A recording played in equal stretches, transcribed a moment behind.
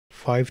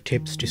5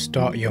 tips to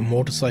start your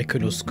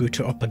motorcycle or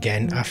scooter up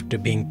again after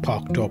being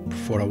parked up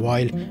for a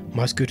while.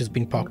 My scooter's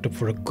been parked up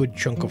for a good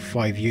chunk of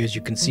 5 years.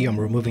 You can see I'm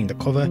removing the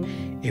cover.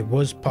 It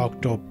was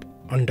parked up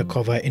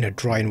undercover in a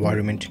dry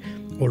environment.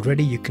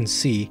 Already you can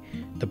see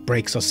the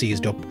brakes are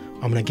seized up.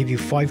 I'm going to give you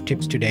 5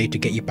 tips today to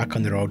get you back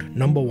on the road.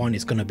 Number 1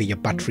 is going to be your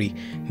battery.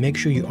 Make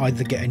sure you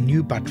either get a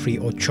new battery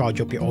or charge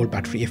up your old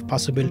battery if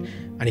possible.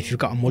 And if you've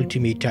got a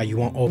multimeter, you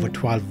want over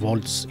 12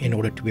 volts in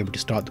order to be able to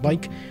start the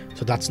bike.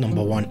 So that's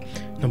number 1.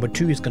 Number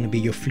 2 is going to be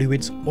your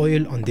fluids.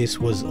 Oil on this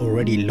was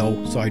already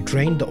low, so I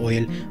drained the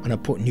oil and I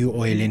put new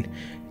oil in.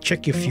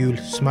 Check your fuel,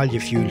 smell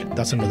your fuel.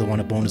 That's another one,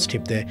 a bonus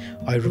tip there.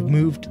 I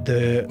removed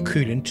the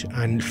coolant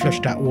and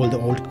flushed out all the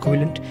old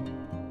coolant.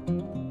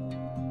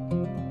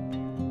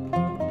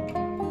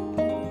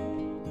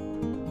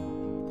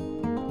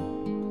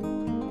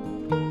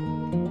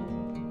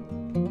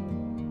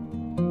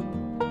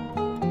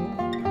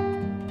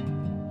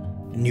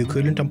 New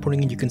coolant I'm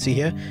putting in, you can see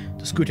here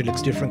the scooter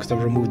looks different because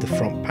I've removed the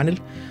front panel.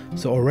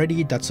 So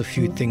already that's a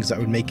few things that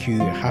would make you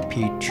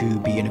happy to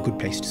be in a good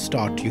place to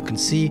start. You can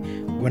see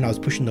when I was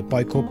pushing the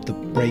bike up, the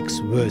brakes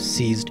were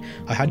seized.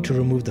 I had to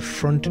remove the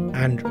front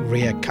and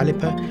rear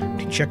caliper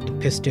to check the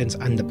pistons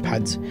and the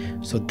pads,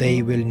 so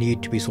they will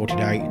need to be sorted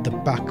out. The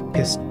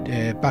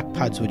back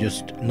pads were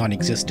just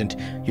non-existent.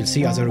 You'll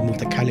see as I remove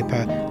the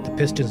caliper, the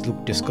pistons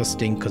look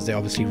disgusting because they're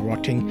obviously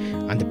rotting,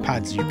 and the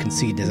pads, you can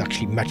see there's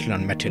actually metal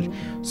on metal.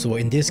 So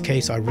in this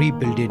case I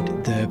rebuilded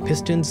the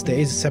pistons. There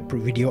is a separate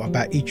video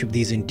about each of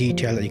these in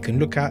detail that you can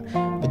look at,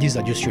 but these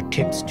are just your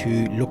tips to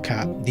look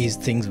at these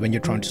things when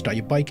you're trying to start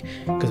your bike,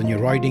 because when you're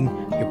riding,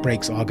 your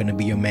brakes are going to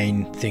be your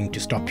main thing to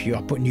stop you.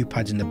 I put new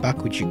pads in the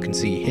back, which you can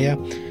see here,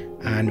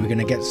 and we're going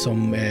to get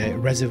some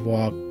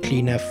reservoir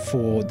cleaner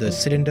for the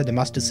cylinder, the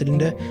master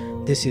cylinder.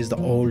 This is the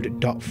old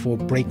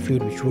 .4 brake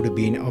fluid, which would have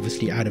been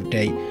obviously out of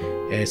date.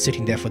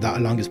 Sitting there for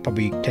that long is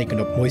probably taken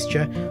up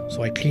moisture,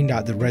 so I cleaned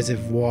out the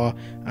reservoir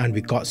and we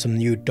got some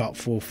new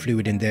 .4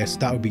 fluid in there. So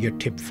that would be your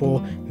tip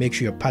 4. Make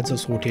sure your pads are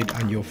sorted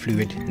and your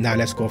fluid. Now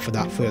let's go for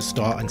that first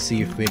start and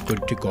see if we're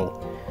good to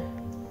go.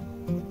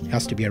 It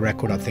has to be a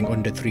record, I think,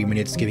 under 3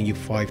 minutes, giving you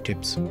 5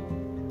 tips.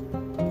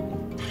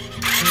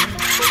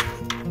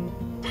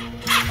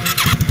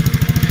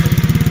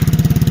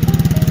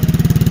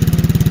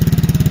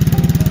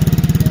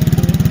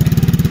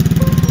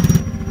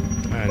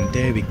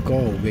 There we go.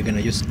 We're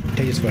gonna just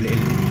take this for a little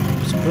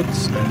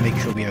spritz and make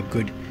sure we are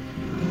good.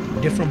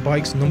 Different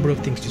bikes, number of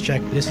things to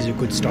check. This is a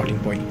good starting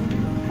point.